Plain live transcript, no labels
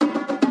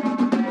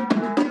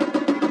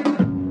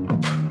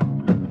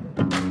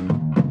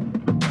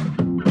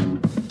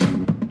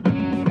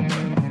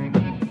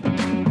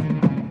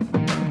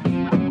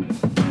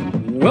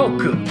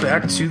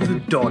back to the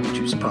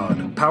DoggyJuice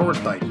pod,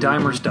 powered by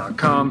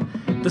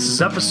Dimers.com. This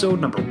is episode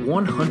number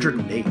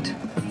 108,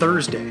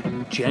 Thursday,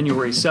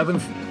 January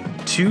 7th,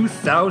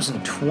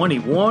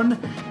 2021,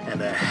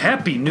 and a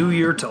happy new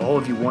year to all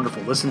of you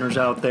wonderful listeners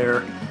out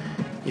there.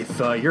 If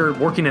you're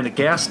working in a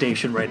gas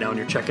station right now and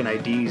you're checking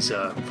IDs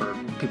for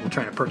people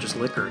trying to purchase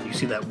liquor, and you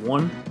see that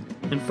one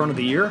in front of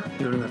the ear,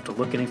 you don't even have to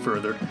look any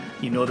further.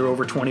 You know they're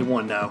over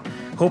 21 now.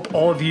 Hope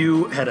all of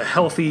you had a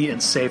healthy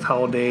and safe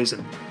holidays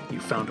and you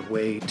found a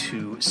way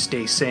to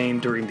stay sane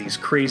during these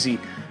crazy,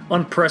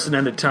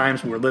 unprecedented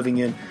times we're living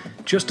in.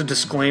 Just a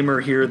disclaimer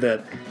here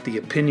that the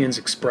opinions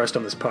expressed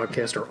on this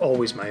podcast are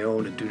always my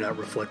own and do not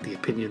reflect the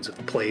opinions of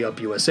Play Up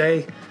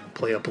USA,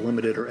 Play Up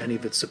Limited, or any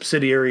of its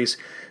subsidiaries.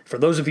 For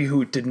those of you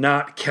who did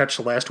not catch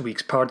last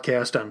week's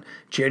podcast, on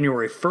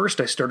January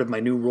 1st, I started my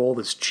new role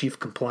as Chief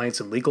Compliance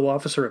and Legal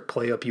Officer at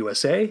Play Up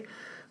USA.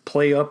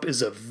 Play Up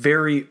is a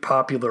very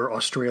popular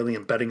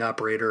Australian betting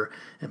operator,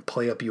 and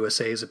Play Up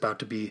USA is about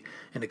to be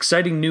an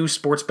exciting new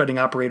sports betting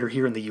operator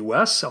here in the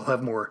U.S. I'll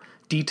have more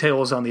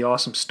details on the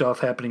awesome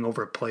stuff happening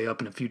over at Play Up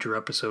in a future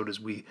episode as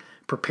we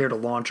prepare to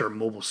launch our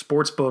mobile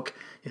sportsbook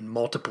in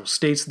multiple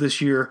states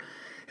this year.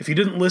 If you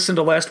didn't listen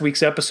to last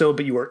week's episode,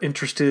 but you are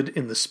interested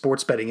in the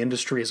sports betting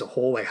industry as a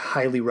whole, I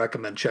highly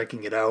recommend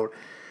checking it out.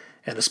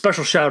 And a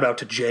special shout out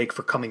to Jake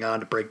for coming on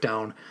to break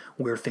down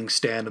where things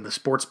stand in the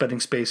sports betting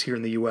space here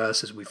in the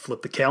U.S. as we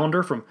flip the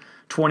calendar from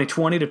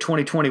 2020 to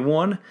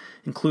 2021,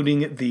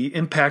 including the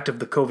impact of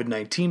the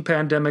COVID-19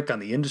 pandemic on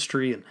the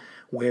industry and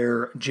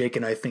where Jake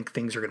and I think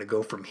things are going to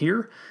go from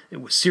here.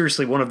 It was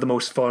seriously one of the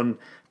most fun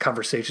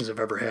conversations I've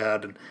ever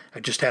had, and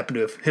I just happened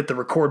to have hit the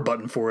record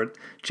button for it.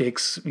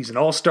 He's an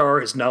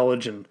all-star. His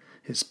knowledge and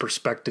his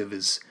perspective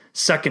is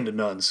second to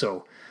none,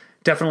 so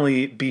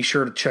definitely be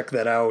sure to check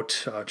that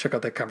out. Check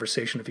out that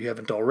conversation if you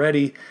haven't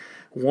already.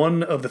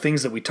 One of the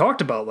things that we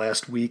talked about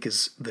last week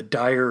is the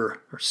dire,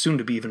 or soon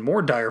to be even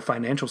more dire,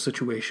 financial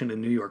situation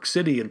in New York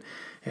City and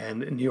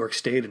in New York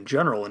State in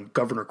general, and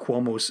Governor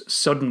Cuomo's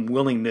sudden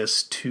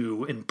willingness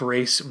to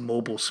embrace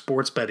mobile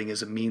sports betting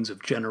as a means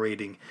of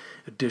generating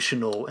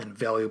additional and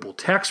valuable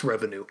tax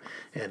revenue.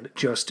 And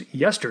just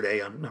yesterday,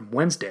 on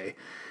Wednesday,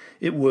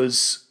 it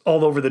was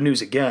all over the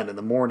news again in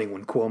the morning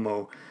when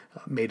Cuomo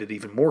made it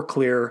even more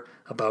clear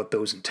about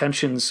those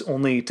intentions,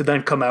 only to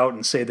then come out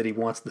and say that he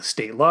wants the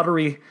state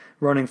lottery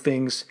running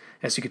things.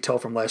 As you could tell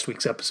from last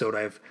week's episode,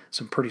 I have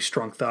some pretty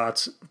strong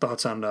thoughts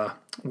on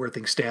where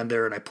things stand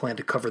there, and I plan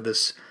to cover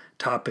this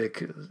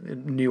topic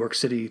in New York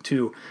City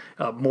too,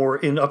 more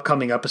in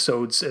upcoming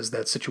episodes as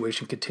that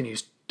situation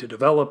continues to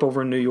develop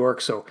over in New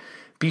York. So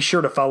be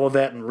sure to follow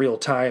that in real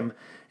time.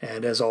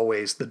 And as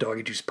always, the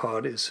Doggy Juice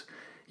Pod is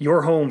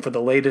your home for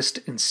the latest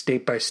in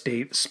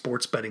state-by-state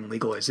sports betting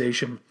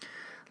legalization.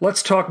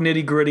 Let's talk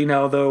nitty-gritty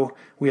now, though.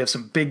 We have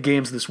some big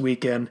games this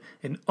weekend,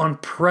 an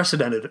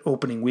unprecedented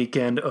opening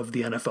weekend of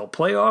the NFL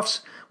playoffs,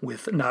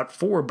 with not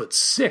 4 but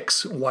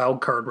 6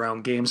 wildcard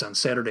round games on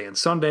Saturday and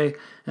Sunday,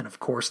 and of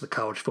course the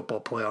college football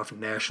playoff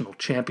national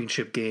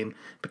championship game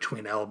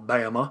between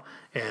Alabama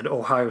and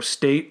Ohio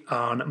State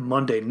on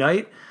Monday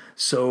night.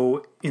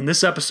 So in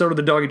this episode of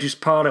the Doggy Juice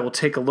Pod, I will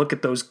take a look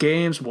at those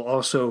games. We'll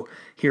also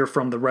hear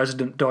from the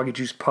resident Doggy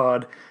Juice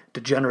Pod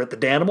degenerate the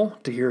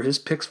Danimal to hear his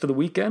picks for the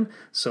weekend.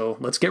 So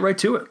let's get right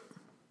to it.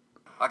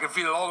 I can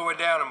feel it all the way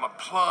down in my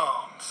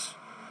plums,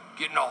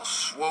 getting all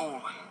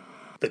swollen.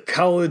 The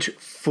college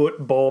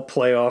football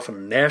playoff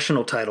and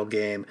national title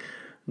game.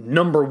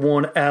 Number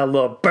 1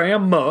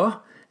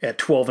 Alabama at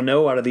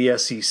 12-0 out of the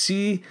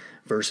SEC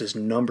versus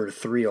number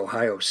 3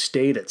 Ohio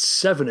State at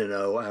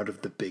 7-0 out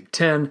of the Big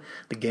Ten.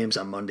 The game's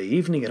on Monday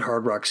evening at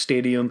Hard Rock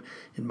Stadium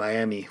in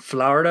Miami,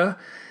 Florida.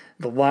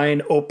 The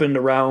line opened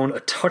around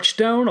a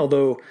touchdown,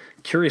 although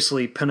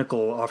curiously Pinnacle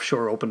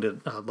Offshore opened it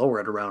lower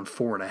at around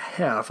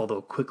 4.5,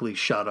 although quickly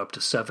shot up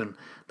to 7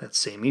 that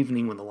same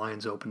evening when the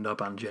lines opened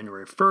up on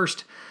January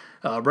 1st.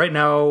 Right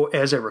now,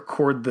 as I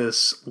record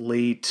this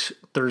late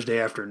Thursday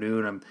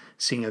afternoon, I'm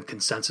seeing a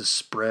consensus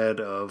spread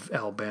of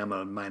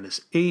Alabama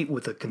 -8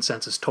 with a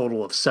consensus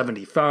total of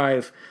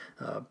 75.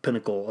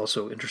 Pinnacle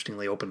also,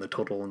 interestingly, opened the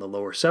total in the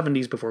lower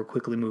 70s before it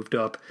quickly moved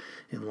up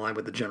in line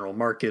with the general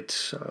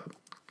market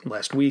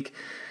last week.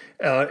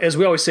 As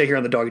we always say here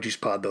on the Doggy Juice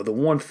Pod, though, the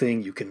one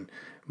thing you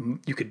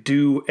could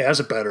do as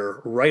a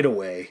bettor right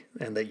away,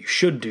 and that you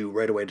should do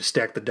right away to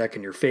stack the deck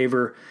in your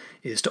favor,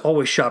 is to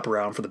always shop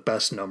around for the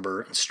best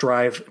number and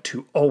strive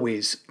to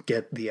always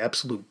get the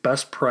absolute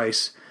best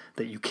price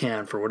that you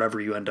can for whatever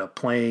you end up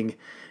playing.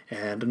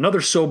 And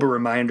another sober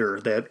reminder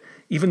that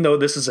even though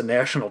this is a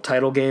national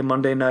title game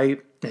Monday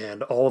night,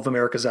 and all of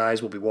America's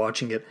eyes will be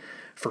watching it,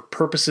 for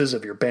purposes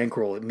of your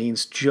bankroll, it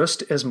means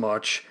just as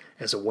much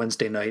as a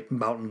Wednesday night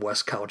Mountain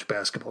West college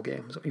basketball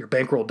game. So your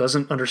bankroll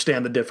doesn't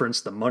understand the difference.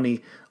 The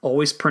money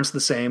always prints the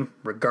same,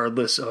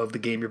 regardless of the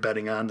game you're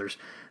betting on.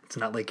 It's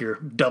not like you're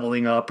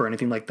doubling up or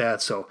anything like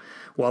that. So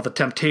while the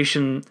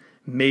temptation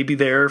may be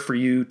there for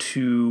you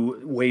to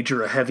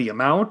wager a heavy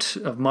amount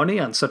of money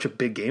on such a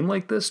big game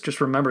like this, just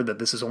remember that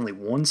this is only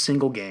one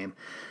single game.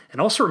 And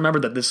also remember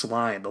that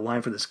the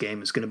line for this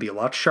game is going to be a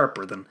lot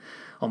sharper than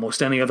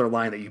almost any other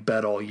line that you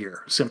bet all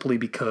year, simply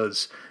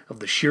because of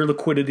the sheer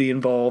liquidity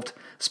involved,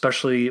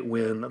 especially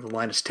when the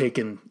line has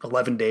taken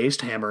 11 days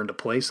to hammer into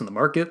place in the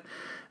market.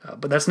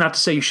 But that's not to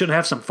say you shouldn't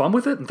have some fun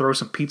with it and throw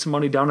some pizza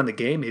money down in the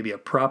game, maybe a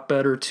prop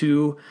bet or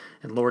two.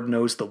 And Lord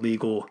knows the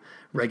legal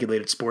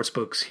regulated sports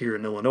books here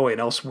in Illinois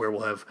and elsewhere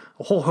will have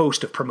a whole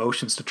host of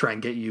promotions to try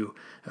and get you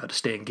to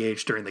stay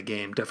engaged during the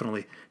game.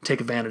 Definitely take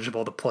advantage of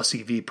all the plus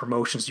EV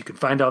promotions you can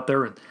find out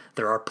there, and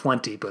there are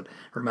plenty. But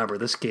remember,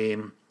 this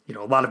game,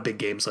 a lot of big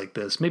games like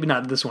this, maybe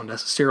not this one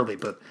necessarily,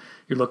 but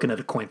you're looking at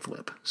a coin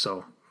flip.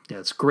 So yeah,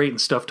 it's great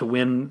and stuff to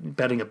win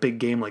betting a big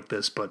game like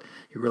this, but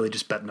you're really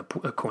just betting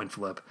a coin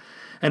flip.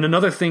 And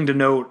another thing to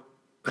note,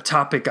 a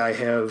topic I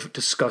have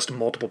discussed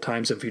multiple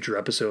times in future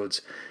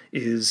episodes,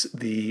 is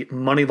the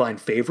moneyline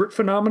favorite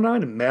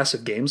phenomenon in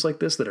massive games like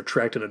this that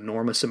attract an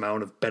enormous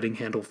amount of betting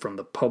handle from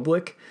the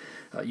public.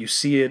 You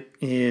see it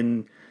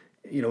in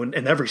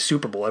every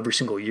Super Bowl every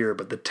single year,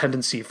 but the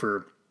tendency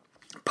for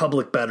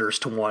public bettors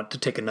to want to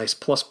take a nice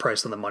plus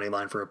price on the money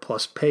line for a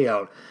plus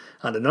payout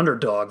on an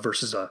underdog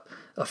versus a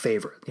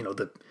favorite.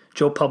 The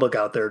Joe Public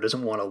out there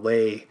doesn't want to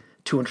lay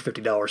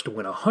 $250 to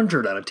win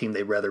 $100 on a team.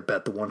 They'd rather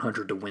bet the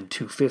 $100 to win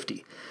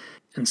 $250.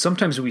 And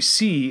sometimes we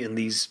see in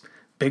these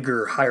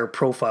bigger, higher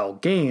profile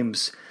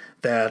games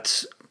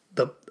that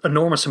the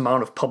enormous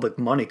amount of public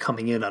money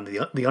coming in on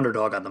the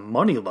underdog on the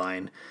money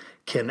line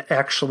can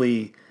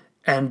actually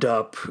end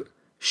up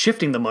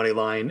shifting the money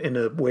line in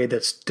a way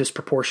that's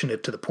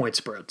disproportionate to the point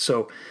spread.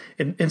 So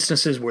in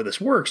instances where this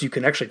works, you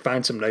can actually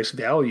find some nice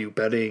value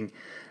betting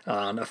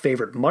on a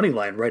favorite money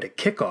line right at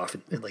kickoff,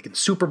 like in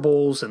Super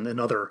Bowls and in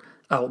other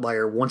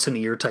outlier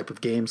once-in-a-year type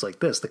of games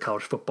like this, the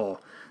college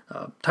football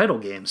title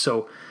game.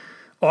 So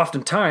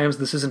oftentimes,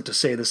 this isn't to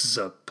say this is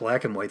a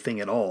black and white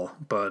thing at all,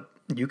 but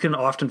you can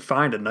often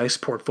find a nice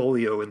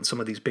portfolio in some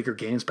of these bigger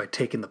games by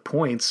taking the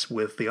points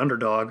with the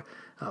underdog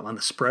on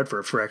the spread for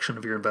a fraction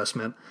of your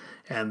investment,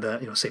 and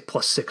say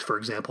 +6, for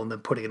example, and then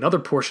putting another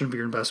portion of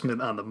your investment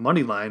on the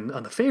money line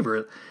on the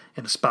favorite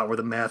in a spot where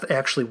the math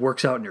actually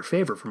works out in your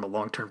favor from a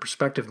long-term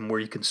perspective, and where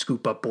you can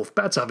scoop up both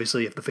bets,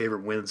 obviously, if the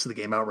favorite wins the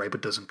game outright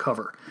but doesn't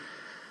cover.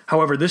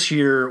 However, this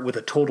year, with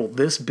a total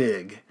this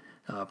big,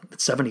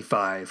 at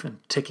 75 and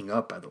ticking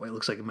up, by the way, it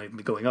looks like it might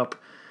be going up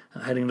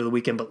heading into the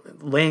weekend,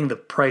 but laying the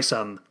price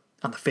on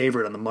the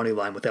favorite on the money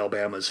line with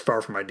Alabama is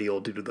far from ideal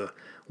due to the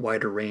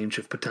wider range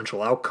of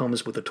potential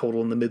outcomes with a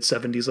total in the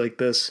mid-70s like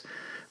this.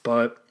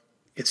 But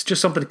it's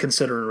just something to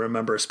consider and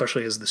remember,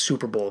 especially as the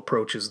Super Bowl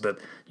approaches, that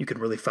you can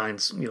really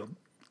find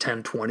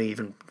 10, 20,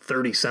 even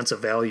 30 cents of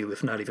value,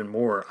 if not even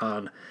more,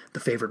 on the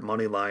favorite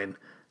money line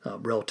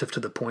relative to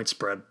the point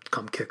spread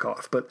come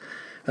kickoff. But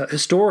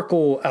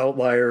historical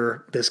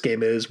outlier this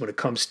game is when it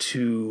comes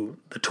to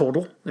the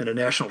total in a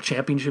national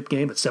championship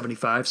game at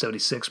 75,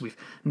 76. We've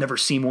never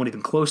seen one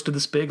even close to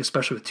this big,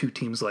 especially with two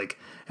teams like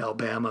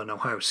Alabama and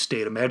Ohio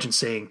State. Imagine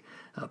saying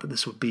that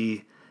this would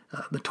be,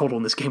 the total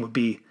in this game would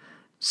be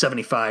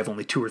 75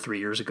 only 2 or 3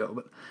 years ago.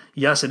 But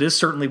yes, it is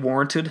certainly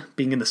warranted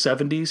being in the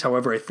 70s.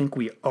 However, I think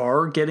we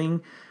are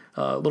getting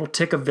a little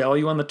tick of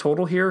value on the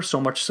total here,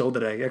 so much so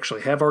that I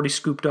actually have already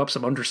scooped up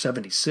some under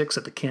 76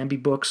 at the Canby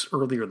books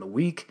earlier in the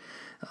week.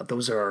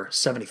 Those are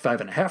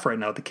 75.5 right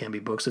now at the Canby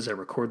books as I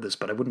record this,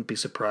 but I wouldn't be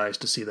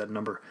surprised to see that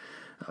number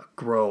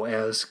grow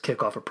as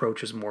kickoff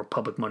approaches, more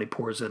public money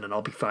pours in, and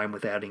I'll be fine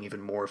with adding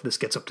even more. If this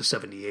gets up to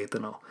 78,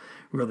 then I'll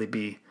really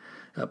be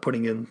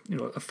putting in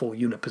a full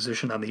unit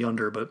position on the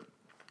under. But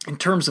in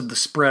terms of the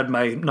spread,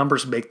 my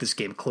numbers make this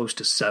game close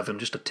to 7,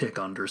 just a tick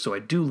under, so I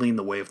do lean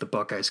the way of the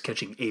Buckeyes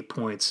catching 8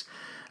 points.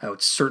 I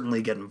would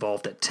certainly get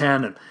involved at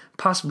 10 and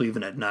possibly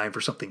even at 9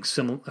 for something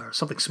similar or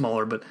something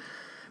smaller. But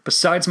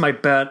besides my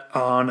bet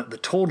on the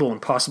total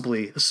and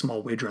possibly a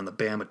small wager on the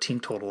Bama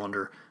team total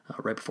under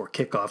right before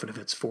kickoff, and if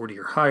it's 40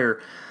 or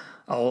higher,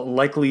 I'll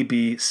likely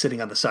be sitting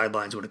on the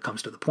sidelines when it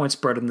comes to the point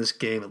spread in this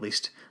game, at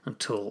least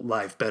until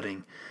live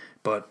betting.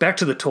 But back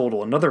to the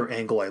total, another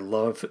angle I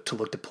love to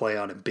look to play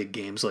on in big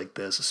games like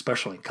this,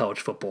 especially in college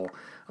football,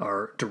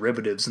 are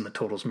derivatives in the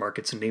totals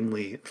markets,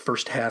 namely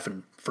first half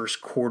and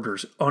first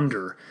quarters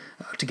under,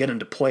 to get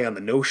into play on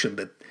the notion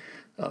that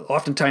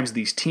oftentimes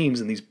these teams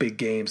and these big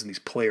games and these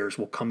players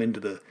will come into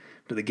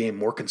the game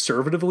more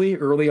conservatively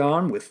early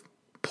on, with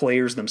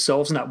players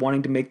themselves not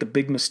wanting to make the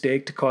big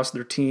mistake to cost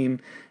their team,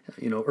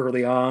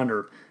 early on,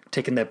 or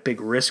taking that big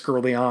risk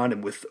early on,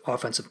 and with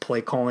offensive play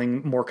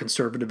calling more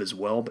conservative as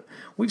well. But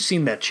we've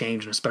seen that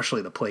change, and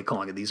especially the play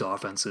calling of these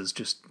offenses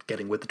just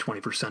getting with the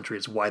 21st century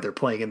is why they're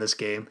playing in this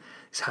game,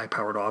 these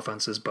high-powered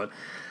offenses. But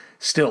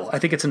still, I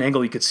think it's an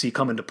angle you could see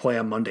come into play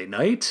on Monday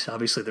night.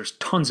 Obviously, there's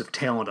tons of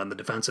talent on the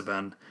defensive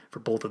end for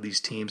both of these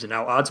teams, and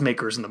now odds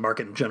makers in the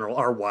market in general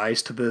are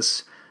wise to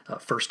this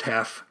first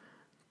half,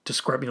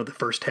 describing the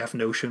first half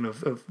notion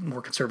of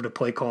more conservative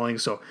play calling.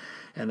 So,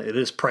 and it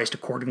is priced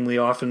accordingly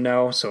often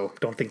now, so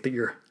don't think that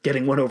you're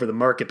getting one over the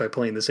market by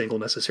playing this angle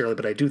necessarily,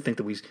 but I do think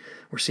that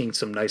we're seeing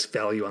some nice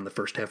value on the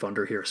first half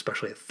under here,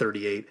 especially at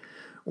 38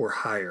 or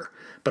higher.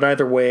 But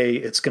either way,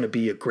 it's going to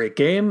be a great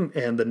game,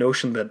 and the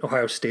notion that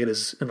Ohio State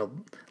is in a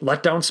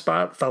letdown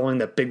spot following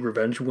that big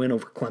revenge win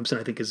over Clemson,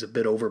 I think, is a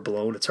bit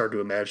overblown. It's hard to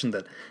imagine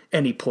that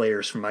any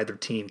players from either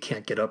team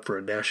can't get up for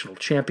a national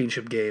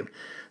championship game.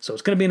 So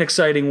it's going to be an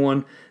exciting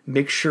one.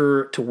 Make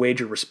sure to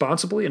wager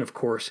responsibly, and of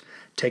course,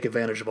 take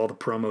advantage of all the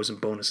promos and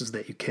bonuses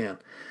that you can.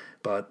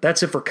 But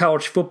that's it for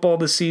college football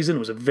this season. It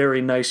was a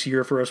very nice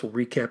year for us. We'll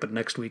recap it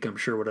next week. I'm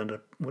sure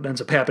what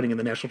ends up happening in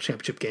the national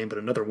championship game, but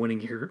another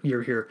winning year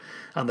here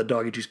on the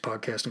Doggy Juice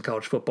podcast in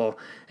college football.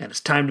 And it's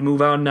time to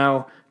move on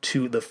now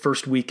to the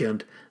first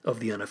weekend of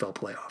the NFL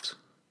playoffs.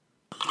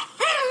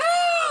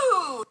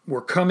 Hello!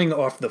 We're coming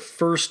off the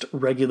first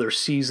regular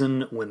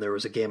season when there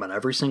was a game on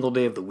every single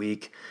day of the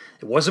week.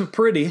 It wasn't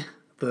pretty,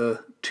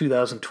 the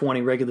 2020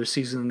 regular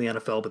season in the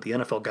NFL, but the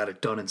NFL got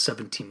it done in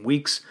 17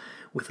 weeks.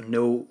 With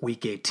no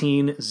Week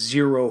 18,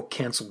 0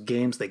 canceled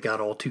games. They got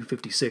all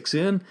 256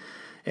 in.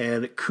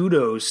 And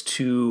kudos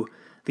to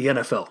the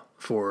NFL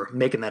for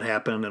making that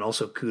happen, and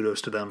also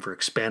kudos to them for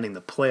expanding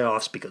the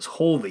playoffs, because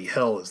holy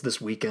hell is this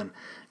weekend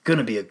going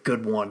to be a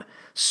good one.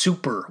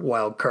 Super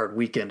wild card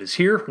weekend is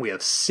here. We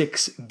have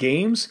 6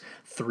 games,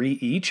 3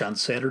 each on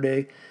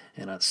Saturday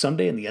and on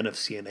Sunday in the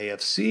NFC and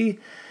AFC.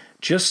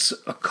 Just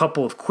a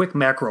couple of quick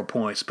macro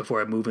points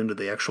before I move into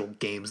the actual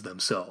games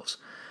themselves.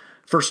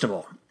 First of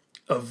all,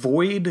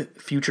 avoid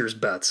futures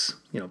bets,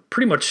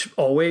 pretty much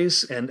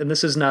always, and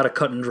this is not a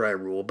cut and dry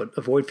rule, but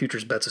avoid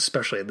futures bets,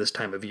 especially at this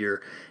time of year,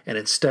 and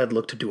instead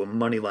look to do a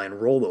money line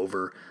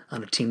rollover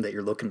on a team that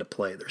you're looking to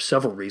play. There's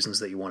several reasons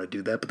that you want to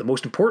do that, but the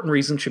most important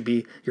reason should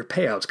be your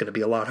payout's going to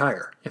be a lot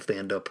higher if they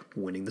end up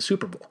winning the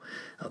Super Bowl.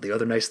 The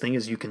other nice thing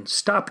is you can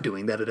stop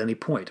doing that at any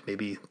point.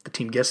 Maybe the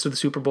team gets to the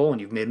Super Bowl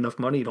and you've made enough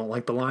money, you don't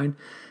like the line,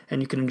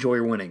 and you can enjoy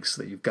your winnings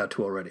that you've got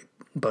to already.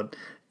 But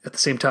at the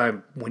same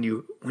time, when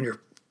you're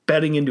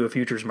betting into a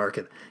futures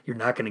market, you're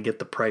not going to get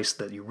the price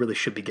that you really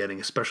should be getting,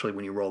 especially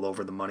when you roll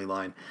over the money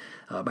line.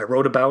 I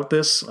wrote about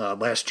this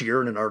last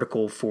year in an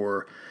article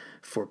for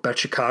Bet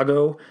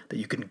Chicago that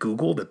you can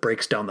Google that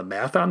breaks down the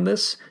math on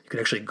this. You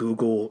can actually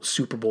Google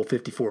Super Bowl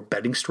 54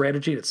 betting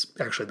strategy. It's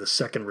actually the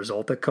second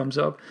result that comes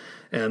up.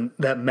 And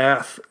that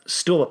math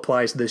still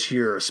applies this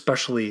year,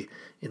 especially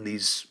in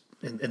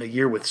a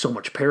year with so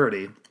much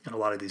parity in a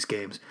lot of these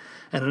games.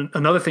 And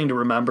another thing to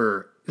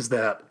remember is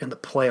that in the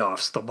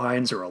playoffs, the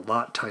lines are a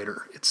lot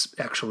tighter. It's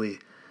actually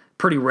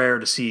pretty rare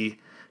to see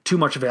too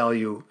much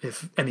value,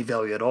 if any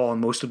value at all, in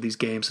most of these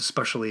games,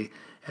 especially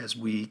as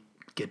we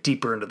get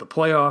deeper into the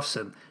playoffs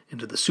and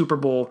into the Super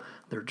Bowl.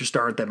 There just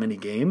aren't that many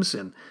games,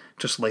 and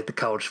just like the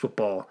college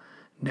football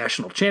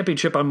national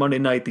championship on Monday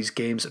night, these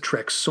games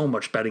attract so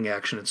much betting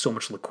action and so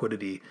much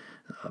liquidity.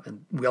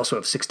 And we also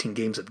have 16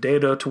 games of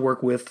data to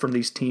work with from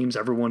these teams.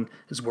 Everyone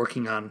is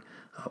working on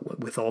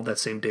with all that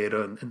same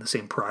data and the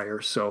same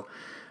priors. So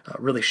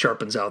really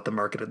sharpens out the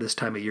market at this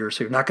time of year.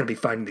 So you're not going to be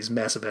finding these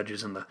massive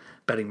edges in the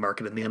betting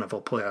market in the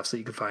NFL playoffs that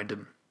you can find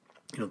in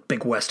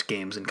Big West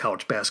games in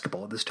college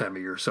basketball at this time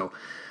of year. So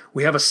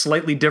we have a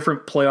slightly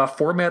different playoff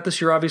format this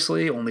year,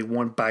 obviously. Only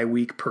one bye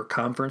week per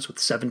conference with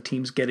 7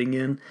 teams getting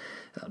in.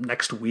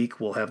 Next week,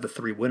 we'll have the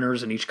 3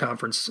 winners in each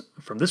conference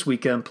from this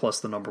weekend, plus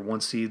the number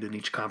 1 seed in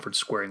each conference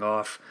squaring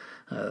off.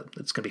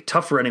 It's going to be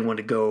tough for anyone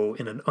to go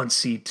in an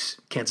unseat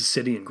Kansas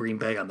City and Green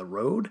Bay on the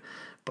road,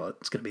 but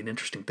it's going to be an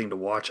interesting thing to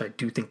watch. I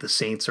do think the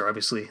Saints are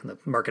obviously, and the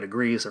market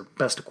agrees, are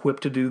best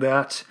equipped to do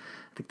that.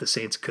 I think the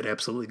Saints could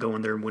absolutely go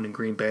in there and win in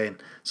Green Bay,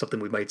 and something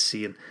we might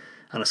see. And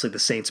honestly, the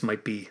Saints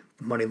might be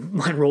money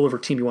line rollover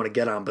team you want to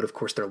get on, but of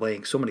course they're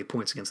laying so many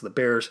points against the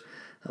Bears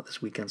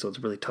this weekend, so it's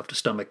really tough to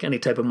stomach any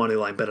type of money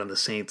line bet on the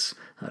Saints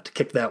to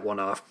kick that one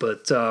off.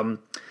 But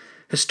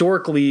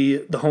historically,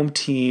 the home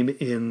team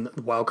in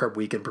the wildcard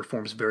weekend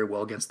performs very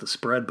well against the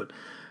spread, but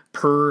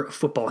per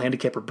football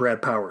handicapper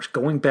Brad Powers,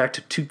 going back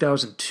to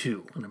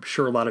 2002, and I'm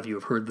sure a lot of you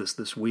have heard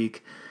this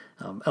week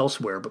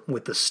elsewhere, but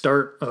with the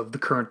start of the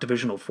current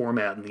divisional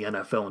format in the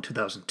NFL in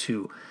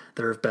 2002,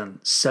 there have been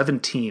 7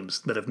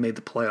 teams that have made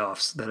the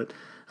playoffs that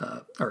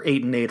are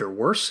 8-8 or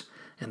worse,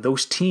 and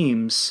those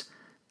teams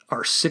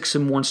are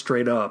 6-1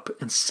 straight up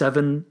and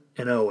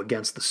 7-0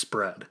 against the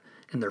spread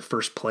in their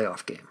first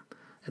playoff game.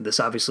 And this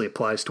obviously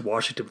applies to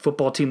Washington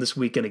football team this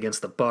weekend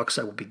against the Bucs.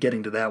 I will be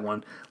getting to that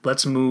one.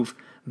 Let's move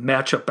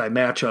matchup by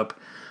matchup,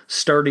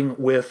 starting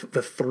with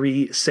the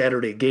 3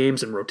 Saturday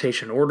games in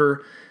rotation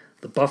order.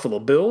 The Buffalo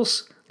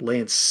Bills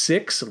laying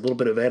 6, a little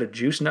bit of added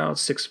juice now.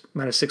 -6,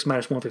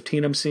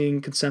 -115 I'm seeing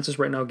consensus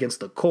right now against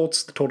the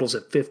Colts. The total's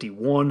at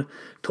 51.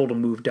 Total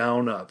moved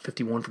down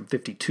 51 from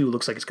 52.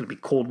 Looks like it's going to be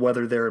cold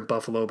weather there in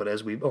Buffalo, but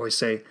as we always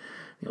say,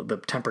 the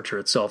temperature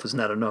itself is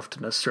not enough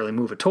to necessarily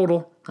move a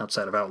total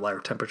outside of outlier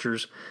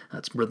temperatures.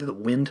 That's really the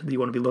wind that you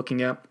want to be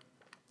looking at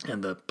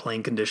and the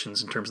playing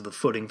conditions in terms of the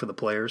footing for the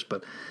players.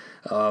 But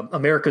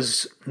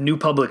America's new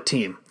public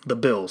team, the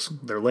Bills.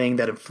 They're laying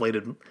that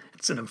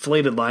it's an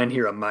inflated line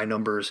here on my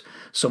numbers,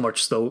 so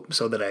much so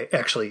that I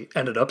actually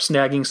ended up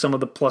snagging some of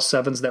the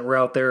 +7s that were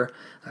out there.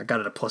 I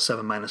got it at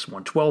 +7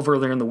 -112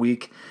 earlier in the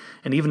week.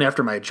 And even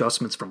after my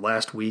adjustments from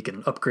last week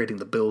and upgrading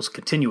the Bills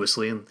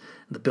continuously, and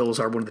the Bills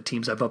are one of the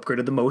teams I've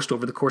upgraded the most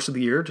over the course of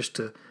the year, just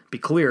to be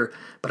clear,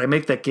 but I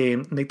make that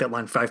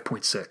line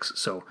 5.6.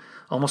 So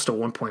almost a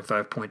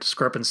 1.5 point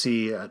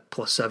discrepancy at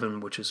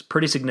 +7, which is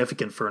pretty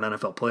significant for an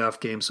NFL playoff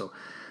game. So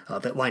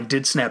that line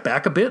did snap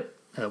back a bit.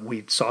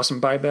 We saw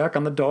some buyback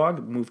on the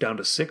dog, moved down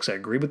to 6. I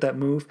agree with that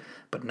move,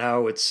 but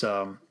now it's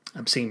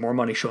I'm seeing more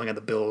money showing on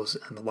the Bills,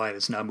 and the line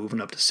is now moving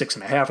up to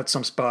 6.5 at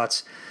some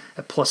spots.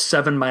 At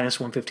 +7,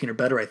 -115 or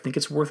better, I think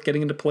it's worth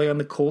getting into play on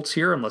the Colts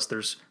here, unless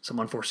there's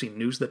some unforeseen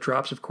news that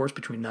drops, of course,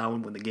 between now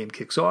and when the game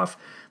kicks off.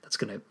 That's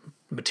going to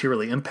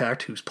materially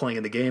impact who's playing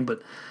in the game,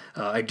 but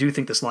I do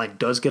think this line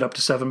does get up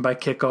to 7 by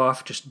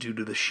kickoff, just due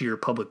to the sheer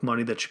public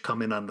money that should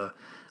come in on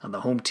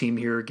the home team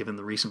here, given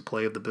the recent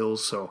play of the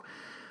Bills. So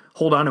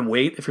hold on and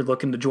wait if you're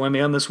looking to join me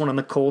on this one on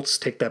the Colts.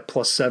 Take that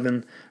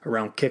 +7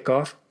 around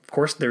kickoff. Of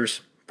course,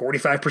 there's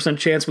 45%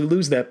 chance we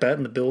lose that bet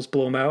and the Bills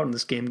blow them out and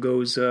this game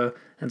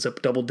ends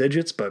up double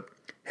digits. But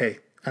hey,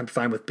 I'm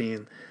fine with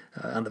being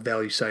on the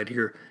value side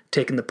here,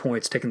 taking the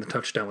points, taking the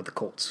touchdown with the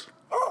Colts.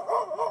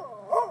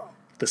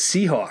 The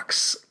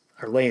Seahawks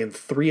are laying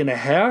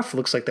 3.5.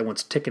 Looks like that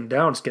one's ticking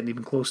down. It's getting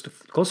even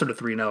closer to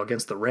 3 now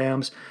against the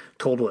Rams.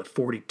 Total at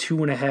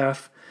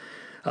 42.5.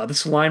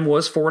 This line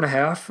was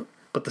 4.5.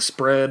 But the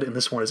spread in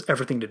this one has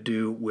everything to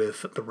do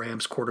with the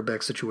Rams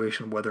quarterback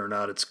situation, whether or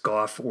not it's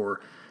Goff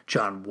or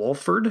John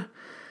Wolford.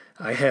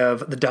 I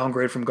have the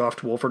downgrade from Goff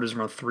to Wolford is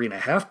around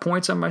 3.5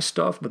 points on my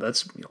stuff, but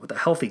that's with a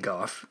healthy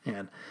Goff.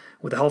 And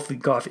with a healthy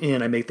Goff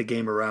in, I make the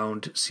game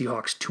around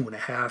Seahawks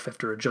 2.5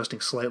 after adjusting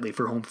slightly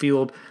for home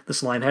field.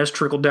 This line has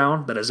trickled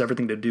down. That has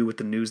everything to do with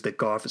the news that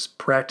Goff is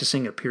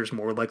practicing. It appears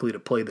more likely to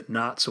play than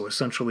not. So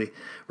essentially,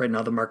 right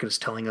now the market is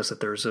telling us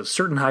that there's a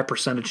certain high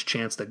percentage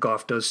chance that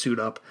Goff does suit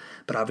up,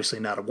 but obviously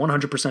not a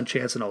 100%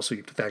 chance. And also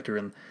you have to factor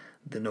in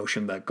the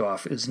notion that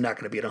Goff is not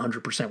going to be at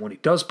 100% when he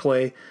does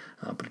play,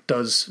 but it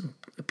does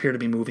appear to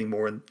be moving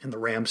more in the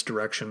Rams'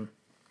 direction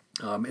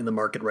in the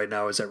market right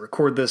now as I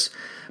record this.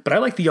 But I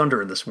like the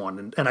under in this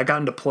one, and I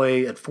got into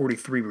play at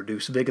 43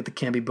 reduced vig at the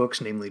Canby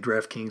books, namely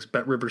DraftKings,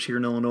 BetRivers here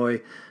in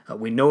Illinois.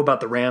 We know about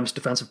the Rams'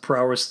 defensive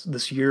prowess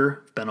this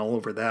year. Been all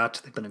over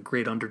that. They've been a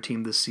great under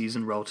team this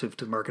season relative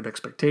to market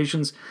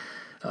expectations.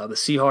 The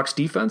Seahawks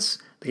defense,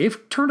 they've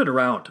turned it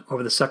around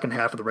over the second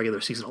half of the regular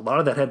season. A lot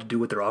of that had to do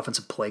with their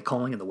offensive play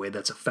calling and the way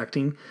that's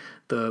affecting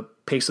the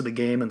pace of the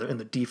game and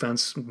the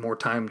defense, more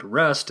time to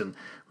rest and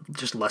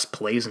just less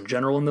plays in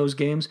general in those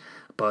games.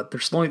 But they're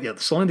slowing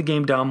the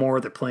game down more.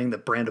 They're playing the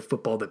brand of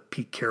football that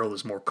Pete Carroll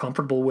is more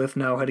comfortable with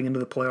now heading into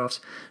the playoffs.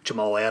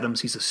 Jamal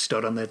Adams, he's a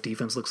stud on that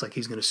defense. Looks like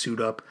he's going to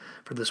suit up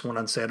for this one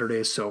on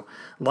Saturday. So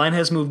line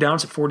has moved down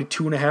to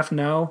 42.5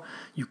 now.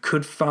 You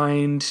could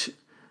find...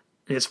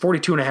 It's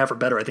 42.5 or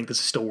better. I think this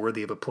is still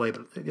worthy of a play,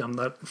 but I'm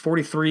not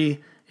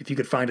 43. If you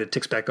could find it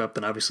ticks back up,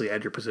 then obviously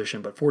add your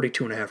position. But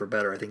 42.5 or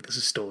better, I think this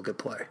is still a good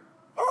play.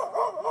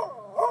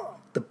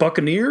 The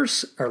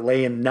Buccaneers are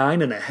laying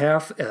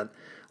 9.5 at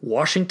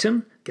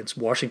Washington against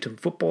Washington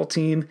football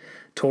team.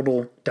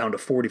 Total down to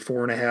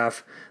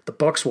 44.5. The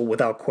Bucs will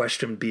without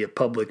question be a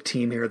public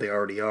team here. They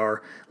already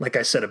are. Like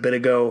I said a bit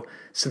ago,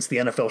 since the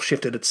NFL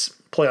shifted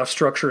its playoff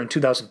structure in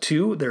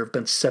 2002, there have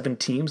been 7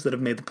 teams that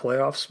have made the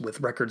playoffs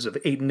with records of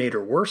 8-8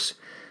 or worse.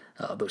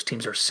 Those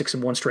teams are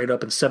 6-1 straight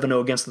up and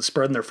 7-0 against the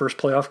spread in their first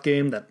playoff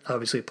game. That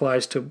obviously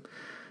applies to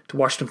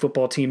Washington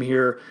football team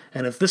here.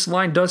 And if this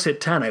line does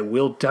hit 10, I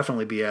will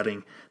definitely be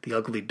adding the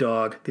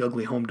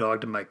ugly home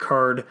dog to my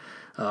card.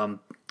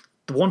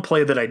 The one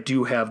play that I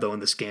do have, though,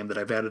 in this game that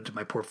I've added to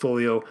my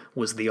portfolio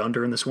was the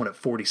under in this one at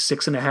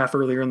 46.5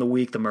 earlier in the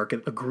week. The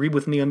market agreed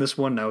with me on this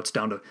one. Now it's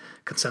down to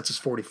consensus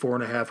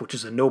 44.5, which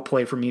is a no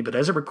play for me. But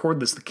as I record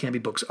this, the Canby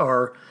books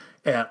are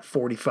at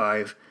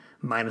 45,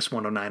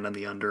 -109 on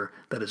the under.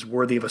 That is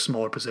worthy of a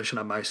smaller position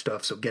on my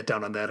stuff, so get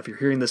down on that. If you're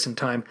hearing this in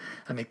time,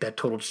 I make that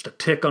total just a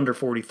tick under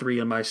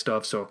 43 on my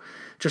stuff, so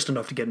just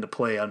enough to get into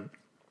play on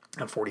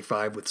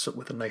 45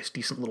 with a nice,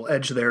 decent little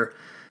edge there.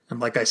 And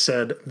like I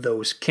said,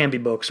 those Canby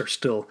books are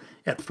still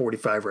at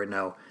 45 right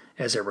now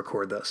as I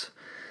record this.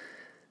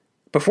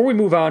 Before we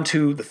move on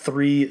to the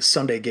 3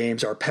 Sunday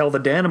games, our pal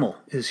the Danimal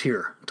is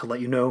here to let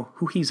you know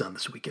who he's on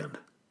this weekend.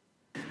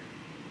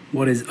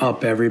 What is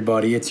up,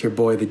 everybody? It's your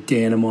boy the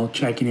Danimal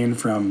checking in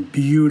from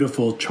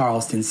beautiful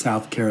Charleston,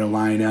 South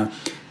Carolina.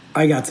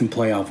 I got some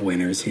playoff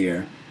winners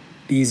here.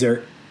 These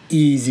are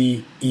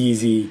easy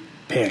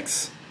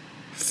picks.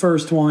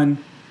 First one,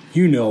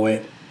 you know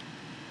it.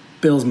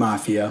 Bills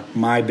Mafia,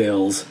 my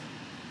Bills.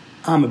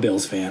 I'm a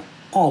Bills fan.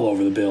 All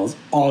over the Bills,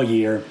 all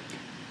year.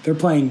 They're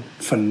playing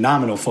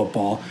phenomenal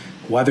football.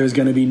 Weather's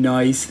going to be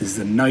nice. This is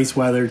a nice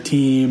weather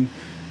team.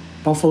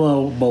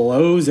 Buffalo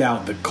blows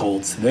out the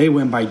Colts. They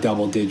win by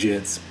double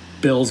digits.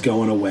 Bills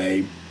going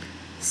away.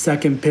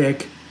 Second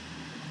pick,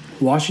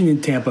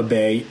 Washington, Tampa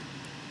Bay,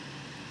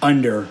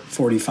 under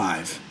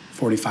 45.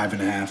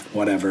 45.5,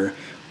 whatever.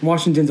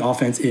 Washington's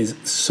offense is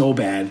so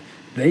bad.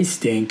 They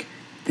stink.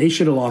 They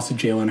should have lost to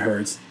Jalen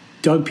Hurts.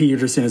 Doug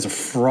Peterson is a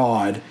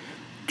fraud.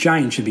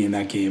 Giants should be in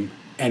that game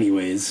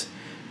anyways.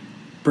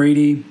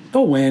 Brady,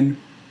 they'll win.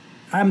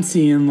 I'm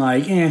seeing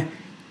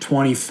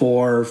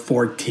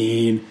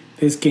 24-14.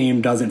 This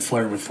game doesn't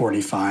flirt with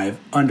 45,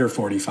 under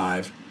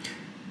 45.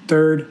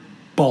 Third,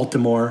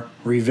 Baltimore,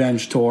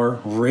 revenge tour.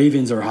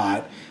 Ravens are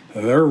hot.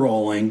 They're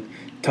rolling.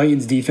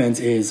 Titans defense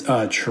is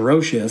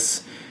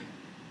atrocious.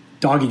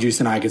 DoggyJuice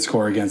and I could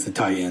score against the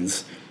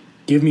Titans.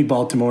 Give me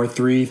Baltimore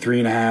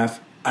 3.5.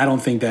 I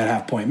don't think that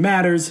half point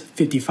matters.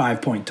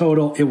 55-point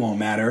total. It won't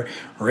matter.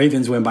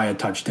 Ravens win by a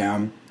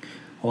touchdown.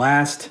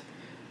 Last,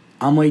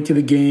 I'm late to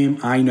the game.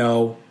 I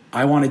know.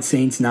 I wanted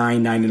Saints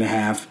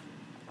 9.5.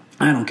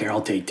 I don't care.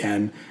 I'll take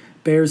 10.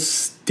 Bears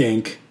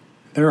stink.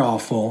 They're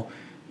awful.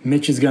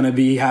 Mitch is going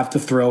to have to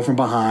throw from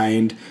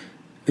behind.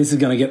 This is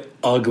going to get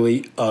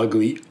ugly,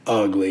 ugly,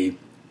 ugly.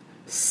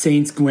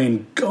 Saints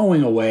win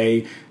going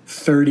away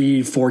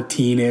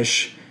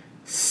 30-14-ish.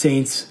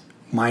 Saints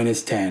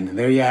minus 10.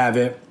 There you have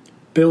it.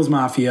 Bills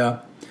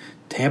Mafia,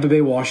 Tampa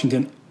Bay,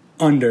 Washington,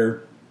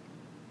 under.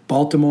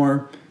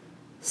 Baltimore,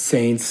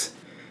 Saints.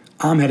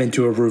 I'm heading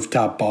to a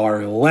rooftop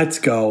bar. Let's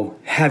go.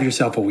 Have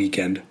yourself a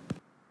weekend.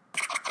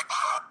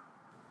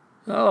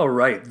 All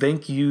right.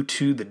 Thank you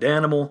to the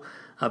Danimal.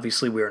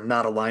 Obviously, we are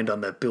not aligned on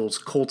that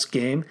Bills-Colts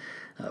game,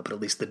 but at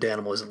least the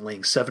Danimal isn't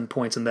laying 7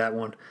 points in that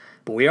one.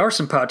 But we are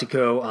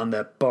simpatico on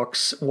that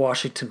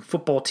Bucs-Washington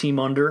football team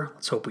under.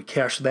 Let's hope we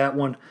cash that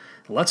one.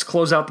 Let's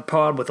close out the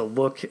pod with a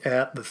look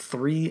at the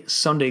 3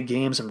 Sunday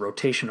games in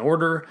rotation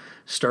order,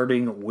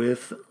 starting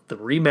with the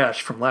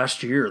rematch from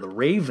last year. The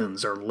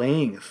Ravens are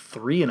laying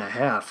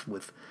 3.5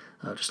 with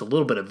just a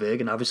little bit of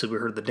vig, and obviously we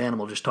heard the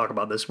Danimal just talk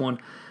about this one.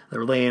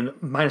 They're laying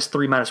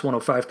 -3,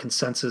 -105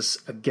 consensus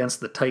against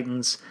the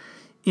Titans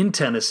in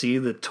Tennessee.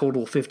 The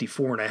total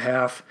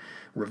 54.5.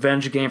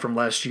 Revenge game from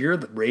last year.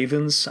 The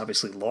Ravens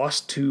obviously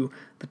lost to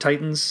the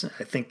Titans.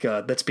 I think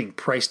that's being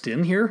priced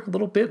in here a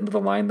little bit into the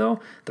line, though.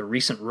 The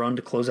recent run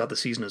to close out the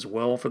season as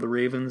well for the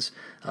Ravens.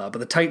 But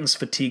the Titans'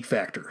 fatigue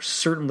factor,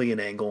 certainly an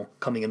angle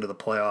coming into the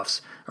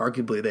playoffs.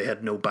 Arguably, they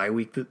had no bye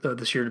week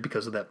this year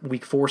because of that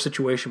Week 4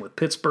 situation with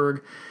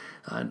Pittsburgh.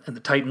 And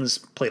the Titans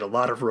played a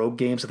lot of road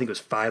games. I think it was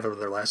 5 out of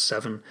their last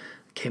 7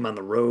 came on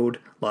the road.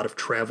 A lot of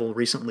travel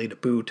recently to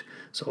boot.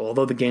 So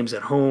although the game's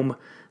at home,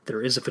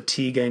 there is a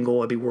fatigue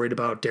angle. I'd be worried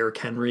about Derrick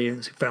Henry.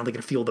 Is he finally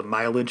going to feel the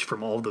mileage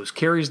from all of those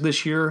carries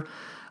this year?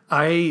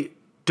 I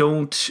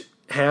don't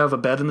have a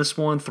bet in this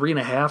one.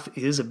 3.5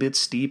 is a bit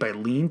steep. I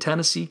lean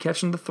Tennessee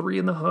catching the 3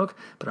 in the hook,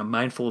 but I'm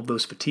mindful of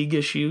those fatigue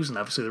issues and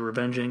obviously the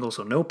revenge angle,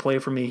 so no play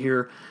for me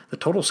here. The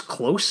total's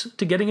close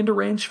to getting into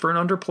range for an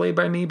underplay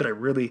by me, but I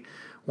really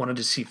wanted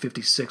to see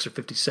 56 or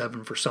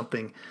 57 for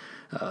something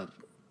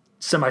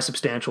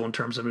semi-substantial in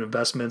terms of an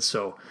investment.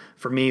 So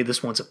for me,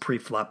 this one's a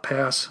pre-flop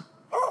pass.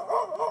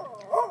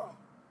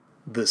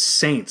 The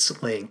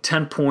Saints laying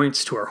 10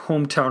 points to our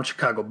hometown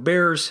Chicago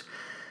Bears.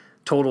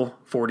 Total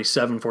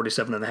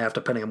 47.5,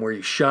 depending on where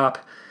you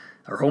shop.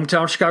 Our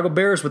hometown Chicago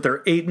Bears, with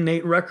their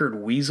 8-8 record,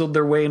 weaseled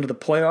their way into the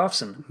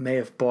playoffs and may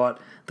have bought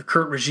the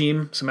current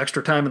regime some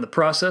extra time in the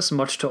process,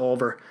 much to all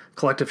of our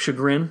collective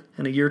chagrin.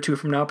 In a year or two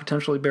from now,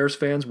 potentially Bears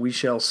fans, we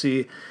shall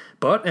see.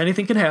 But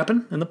anything can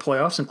happen in the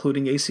playoffs,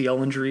 including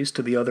ACL injuries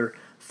to the other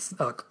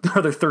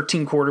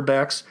 13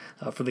 quarterbacks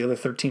for the other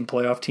 13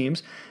 playoff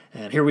teams.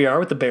 And here we are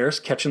with the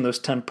Bears catching those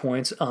 10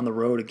 points on the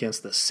road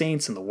against the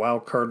Saints in the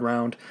wild card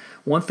round.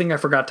 One thing I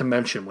forgot to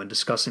mention when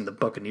discussing the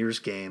Buccaneers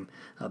game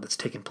that's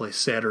taking place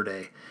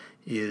Saturday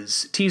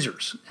is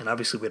teasers. And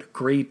obviously we had a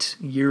great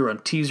year on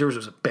teasers. It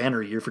was a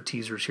banner year for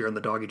teasers here on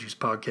the Doggy Juice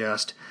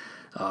podcast.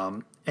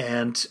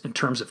 And in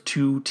terms of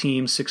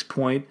 2-team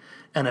 6-point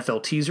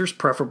NFL teasers,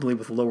 preferably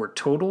with lower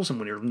totals, and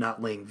when you're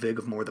not laying vig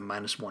of more than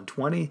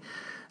 -120,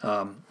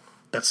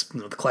 that's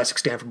the classic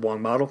Stanford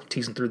Wong model,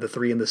 teasing through the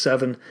 3 and the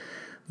 7.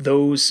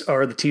 Those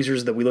are the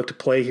teasers that we look to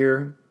play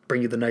here,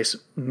 bring you the nice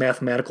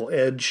mathematical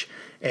edge.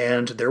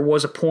 And there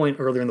was a point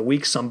earlier in the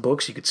week, some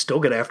books, you could still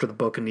get after the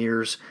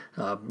Buccaneers,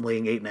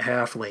 laying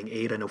 8.5, laying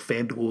 8. I know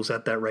FanDuel's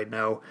at that right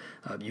now.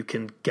 You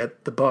can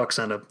get the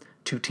Bucs on a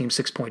 2-team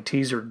 6-point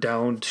teaser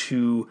down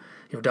to,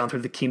 down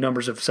through the key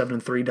numbers of 7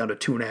 and 3 down to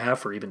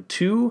 2.5 or even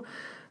 2.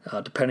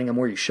 Depending on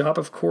where you shop,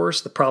 of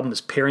course. The problem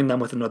is pairing them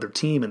with another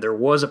team, and there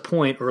was a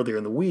point earlier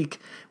in the week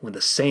when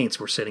the Saints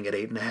were sitting at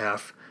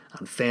 8.5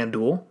 on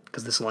FanDuel,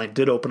 because this line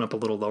did open up a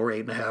little lower,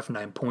 8.5,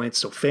 9 points.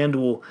 So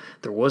FanDuel,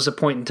 there was a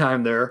point in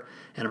time there,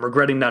 and I'm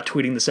regretting not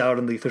tweeting this out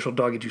on the official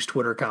Doggy Juice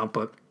Twitter account,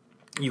 but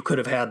you could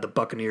have had the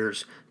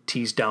Buccaneers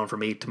teased down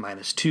from 8 to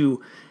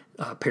 -2,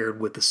 paired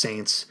with the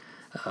Saints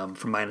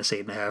from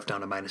 -8.5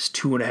 down to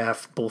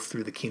 -2.5, both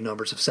through the key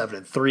numbers of 7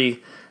 and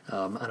 3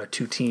 on a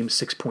 2-team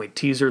 6-point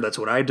teaser. That's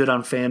what I did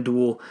on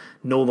FanDuel.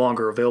 No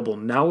longer available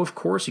now, of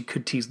course. You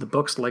could tease the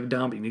Bucs leg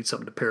down, but you need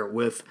something to pair it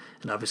with.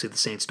 And obviously the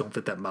Saints don't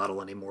fit that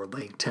model anymore,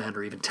 laying 10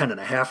 or even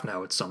 10.5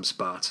 now at some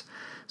spots.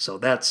 So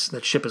that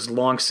ship has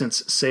long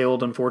since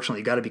sailed, unfortunately.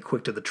 You got to be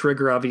quick to the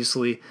trigger,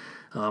 obviously.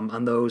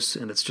 on those,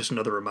 and it's just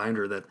another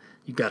reminder that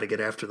you got to get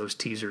after those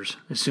teasers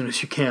as soon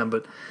as you can.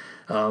 But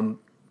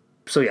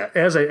so yeah,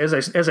 as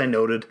I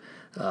noted,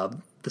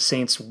 the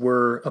Saints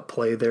were a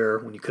play there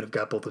when you could have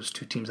got both those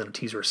two teams on a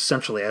teaser.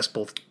 Essentially asked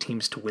both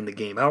teams to win the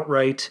game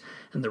outright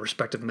in their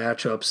respective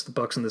matchups, the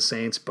Bucs and the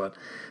Saints. But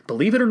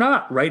believe it or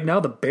not, right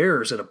now the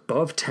Bears at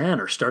above 10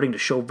 are starting to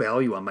show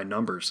value on my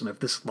numbers. And if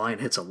this line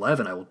hits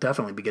 11, I will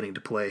definitely be getting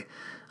to play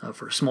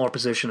for a smaller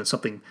position and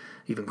something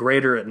even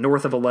greater at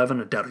north of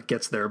 11. I doubt it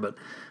gets there, but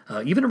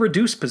even a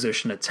reduced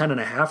position at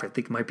 10.5, I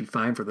think might be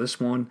fine for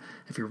this one.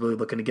 If you're really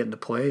looking to get into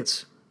play,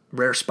 it's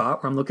rare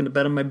spot where I'm looking to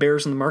bet on my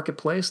Bears in the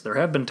marketplace. There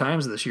have been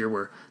times this year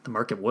where the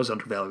market was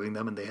undervaluing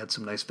them and they had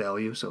some nice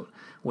value, so it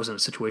wasn't a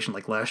situation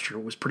like last year.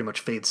 It was pretty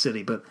much fade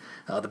city, but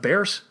the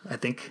Bears, I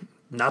think,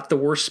 not the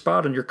worst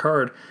spot on your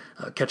card,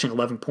 catching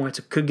 11 points.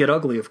 It could get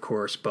ugly, of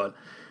course, but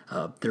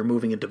they're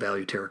moving into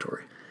value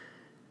territory.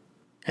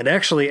 And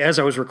actually, as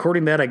I was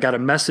recording that, I got a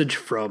message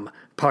from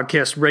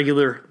podcast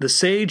regular The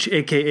Sage,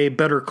 a.k.a.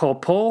 Better Call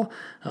Paul,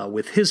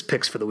 with his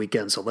picks for the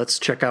weekend, so let's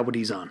check out what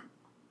he's on.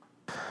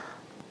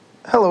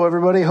 Hello,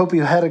 everybody. Hope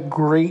you had a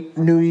great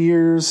New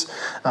Year's,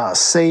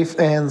 safe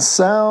and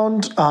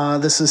sound.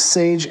 This is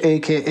Sage,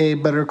 a.k.a.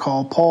 Better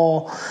Call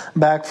Paul,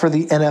 back for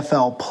the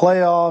NFL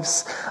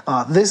playoffs.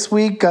 This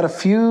week, got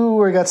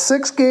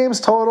 6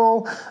 games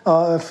total.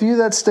 A few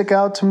that stick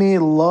out to me.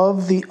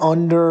 Love the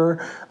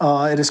under.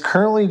 It is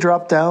currently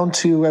dropped down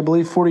to, I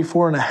believe,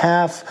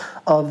 44.5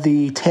 of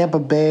the Tampa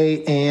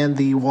Bay and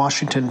the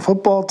Washington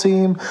football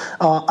team.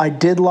 I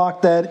did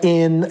lock that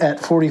in at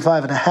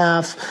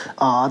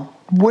 45.5.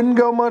 Wouldn't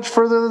go much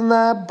further than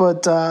that,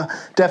 but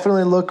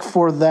definitely look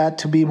for that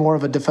to be more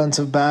of a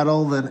defensive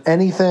battle than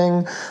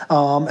anything.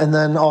 And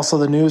then also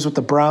the news with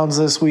the Browns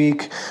this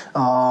week,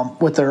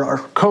 with their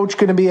coach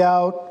going to be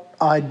out.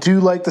 I do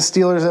like the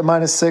Steelers at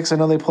 -6. I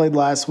know they played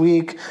last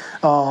week,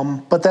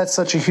 but that's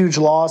such a huge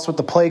loss with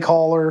the play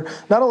caller.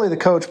 Not only the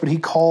coach, but he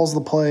calls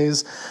the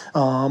plays,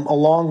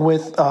 along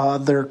with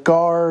their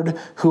guard,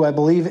 who I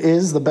believe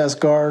is the best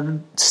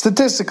guard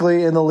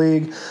statistically in the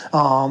league.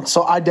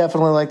 So I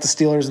definitely like the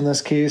Steelers in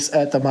this case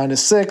at the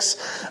 -6.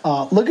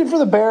 Looking for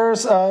the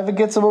Bears. If it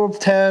gets above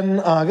 10,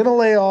 going to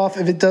lay off.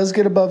 If it does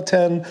get above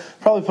 10,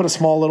 probably put a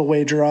small little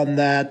wager on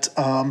that.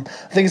 I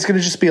think it's going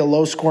to just be a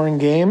low-scoring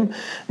game.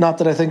 Not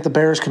that I think the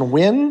Bears can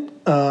win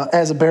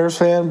as a Bears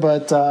fan,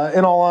 but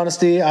in all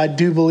honesty, I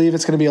do believe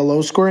it's going to be a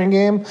low-scoring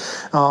game.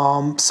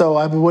 So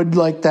I would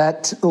like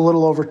that a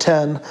little over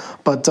 10,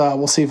 but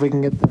we'll see if we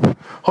can get there.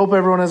 Hope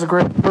everyone has a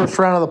great first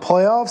round of the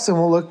playoffs, and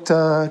we'll look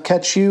to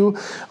catch you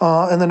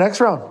in the next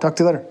round. Talk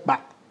to you later. Bye.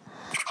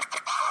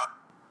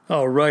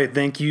 All right,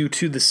 thank you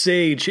to the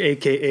Sage,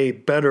 a.k.a.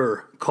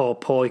 Better Call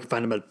Paul. You can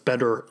find him at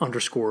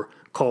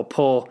better_call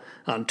Paul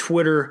on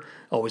Twitter.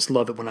 Always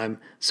love it when I'm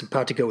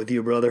simpatico with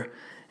you, brother.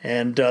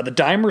 And the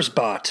Dimers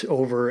bot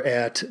over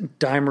at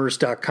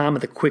dimers.com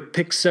at the quick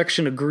pick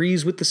section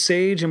agrees with the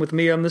Sage and with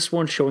me on this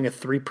one, showing a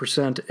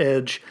 3%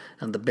 edge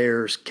on the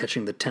Bears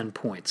catching the 10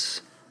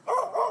 points.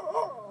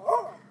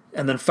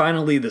 And then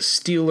finally, the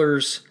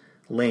Steelers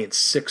laying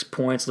 6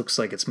 points. Looks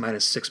like it's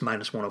 -6,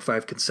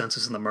 -105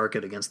 consensus in the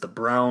market against the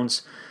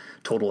Browns.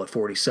 Total at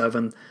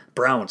 47.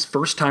 Browns,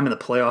 first time in the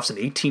playoffs in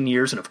 18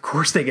 years, and of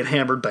course they get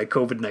hammered by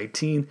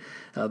COVID-19.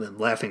 Then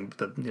laughing,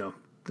 but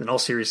in all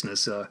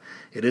seriousness,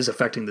 it is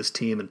affecting this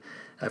team, and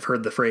I've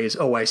heard the phrase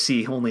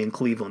OIC only in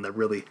Cleveland that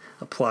really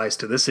applies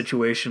to this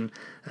situation,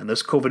 and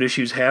those COVID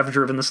issues have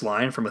driven this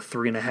line from a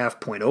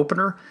 3.5-point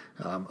opener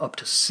up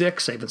to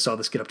 6. I even saw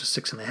this get up to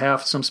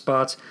 6.5 some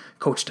spots.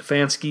 Coach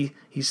Stefanski,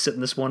 he's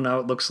sitting this one now,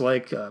 it looks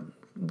like,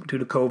 due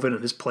to COVID,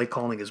 and his play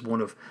calling is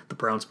one of the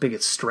Browns'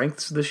 biggest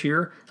strengths this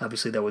year.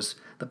 Obviously,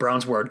 the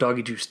Browns were our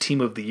DoggyJuice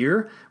team of the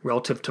year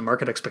relative to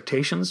market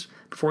expectations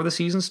before the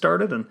season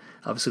started, and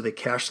obviously they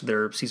cashed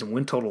their season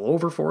win total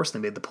over for us. They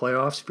made the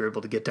playoffs. If you're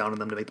able to get down on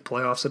them to make the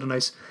playoffs at a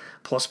nice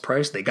plus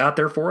price, they got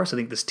there for us. I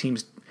think this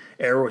team's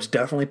arrow is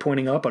definitely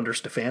pointing up under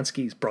Stefanski.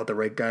 He's brought the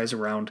right guys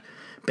around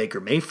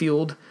Baker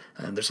Mayfield,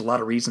 and there's a lot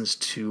of reasons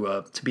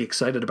to be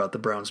excited about the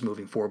Browns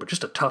moving forward, but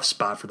just a tough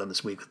spot for them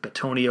this week with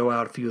Batonio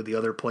out, a few of the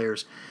other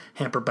players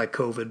hampered by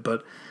COVID,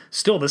 but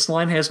still this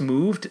line has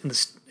moved, and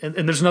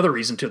there's another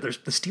reason too. The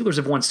Steelers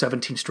have won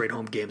 17 straight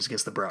home games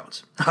against the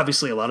Browns.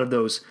 Obviously, a lot of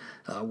those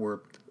were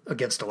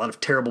against a lot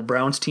of terrible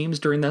Browns teams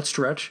during that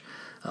stretch,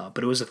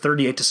 but it was a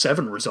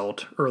 38-7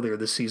 result earlier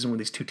this season when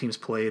these two teams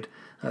played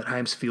at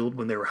Heinz Field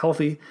when they were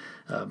healthy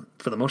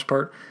for the most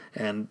part,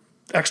 and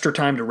extra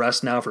time to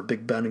rest now for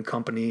Big Ben and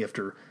company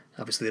after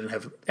obviously they didn't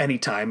have any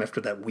time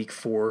after that week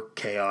 4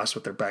 chaos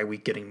with their bye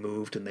week getting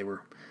moved, and they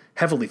were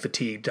heavily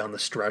fatigued down the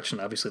stretch and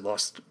obviously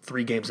lost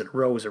 3 games in a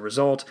row as a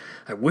result.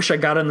 I wish I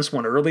got on this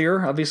one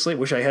earlier, obviously. I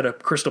wish I had a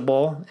crystal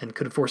ball and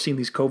could have foreseen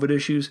these COVID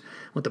issues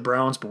with the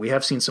Browns, but we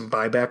have seen some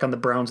buyback on the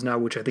Browns now,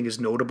 which I think is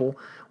notable,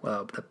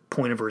 a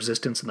point of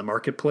resistance in the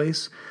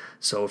marketplace.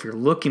 So if you're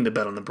looking to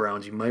bet on the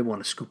Browns, you might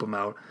want to scoop them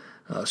out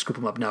scoop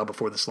them up now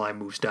before this line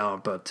moves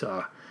down. But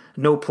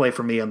no play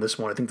for me on this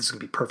one. I think this is going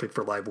to be perfect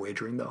for live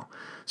wagering, though.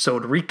 So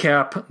to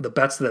recap, the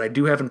bets that I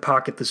do have in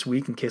pocket this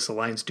week in case the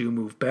lines do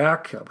move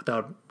back,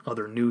 without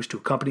other news to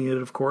accompany it,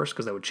 of course,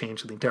 because that would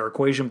change the entire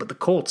equation. But the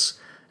Colts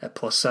at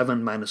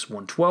 +7,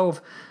 -112.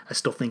 I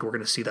still think we're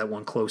going to see that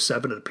one close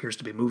 7. It appears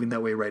to be moving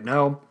that way right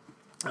now.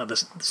 The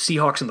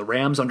Seahawks and the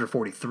Rams under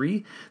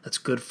 43. That's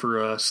good for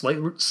a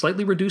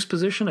slightly reduced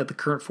position at the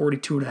current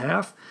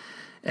 42.5.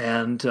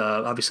 And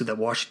obviously that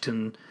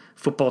Washington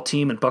football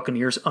team and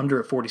Buccaneers under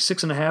at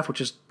 46.5, which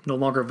is no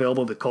longer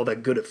available. They call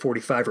that good at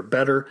 45 or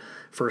better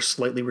for a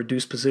slightly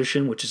reduced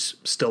position, which is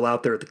still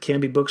out there at the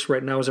Canby books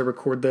right now as I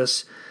record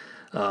this.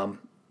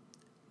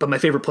 But my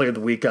favorite play of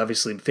the week,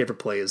 obviously, my favorite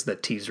play is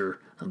that teaser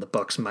on the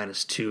Bucks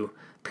 -2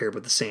 paired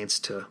with the Saints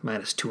to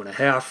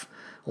 -2.5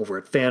 over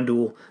at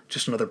FanDuel.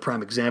 Just another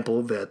prime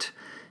example that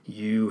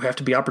you have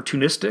to be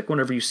opportunistic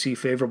whenever you see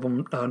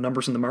favorable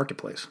numbers in the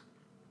marketplace.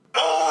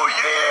 Oh,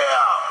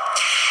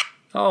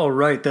 yeah! All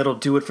right, that'll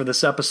do it for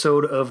this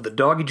episode of the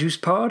Doggy Juice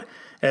Pod.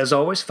 As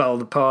always, follow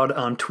the pod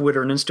on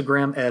Twitter and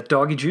Instagram at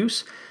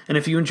DoggyJuice. And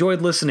if you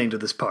enjoyed listening to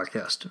this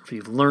podcast, if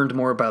you've learned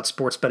more about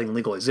sports betting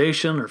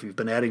legalization, or if you've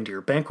been adding to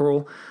your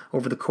bankroll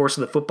over the course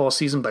of the football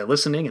season by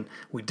listening, and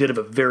we did have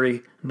a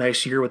very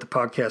nice year with the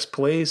podcast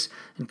plays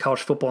in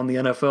college football and the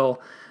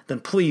NFL, then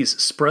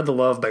please spread the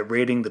love by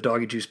rating the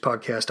Doggy Juice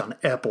podcast on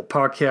Apple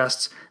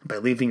Podcasts and by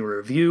leaving a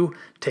review.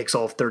 It takes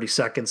all of 30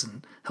 seconds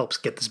and helps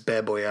get this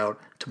bad boy out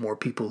to more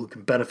people who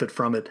can benefit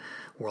from it.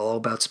 We're all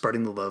about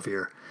spreading the love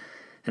here.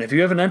 And if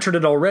you haven't entered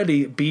it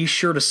already, be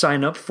sure to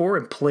sign up for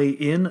and play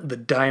in the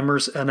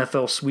Dimers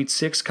NFL Sweet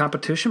 6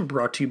 competition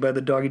brought to you by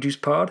the Doggy Juice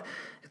Pod.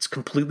 It's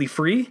completely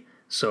free,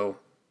 so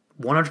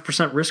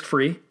 100%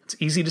 risk-free. It's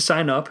easy to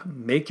sign up.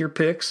 Make your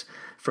picks.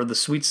 For the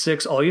Sweet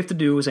 6, all you have to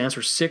do is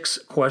answer 6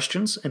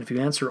 questions, and if you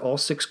answer all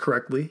 6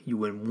 correctly, you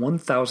win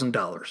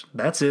 $1,000.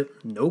 That's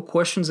it. No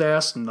questions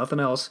asked,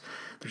 nothing else.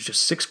 There's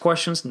just 6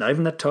 questions, not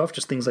even that tough,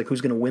 just things like who's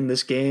going to win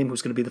this game,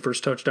 who's going to be the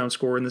first touchdown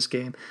scorer in this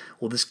game,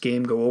 will this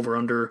game go over,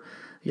 under,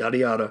 yada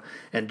yada.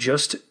 And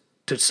just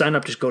to sign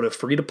up, just go to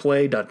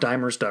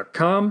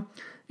freetoplay.dimers.com,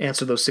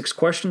 answer those 6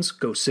 questions,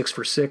 go 6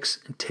 for 6,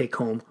 and take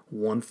home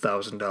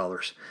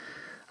 $1,000.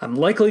 I'm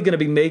likely going to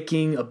be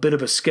making a bit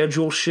of a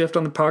schedule shift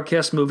on the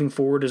podcast moving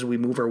forward as we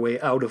move our way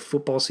out of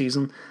football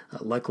season,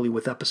 likely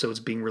with episodes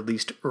being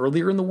released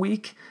earlier in the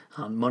week,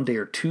 on Monday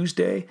or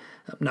Tuesday.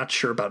 I'm not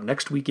sure about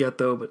next week yet,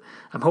 though, but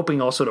I'm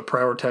hoping also to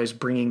prioritize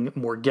bringing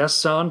more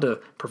guests on to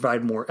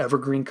provide more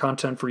evergreen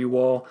content for you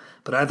all.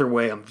 But either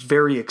way, I'm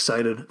very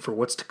excited for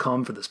what's to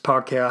come for this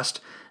podcast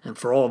and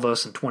for all of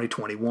us in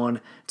 2021.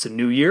 It's a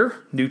new year,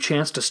 new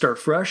chance to start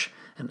fresh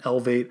and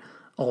elevate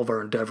all of our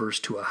endeavors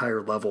to a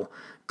higher level.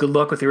 Good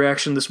luck with your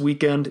action this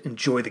weekend.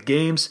 Enjoy the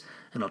games,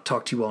 and I'll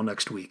talk to you all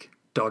next week.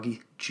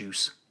 Doggy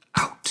Juice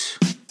out.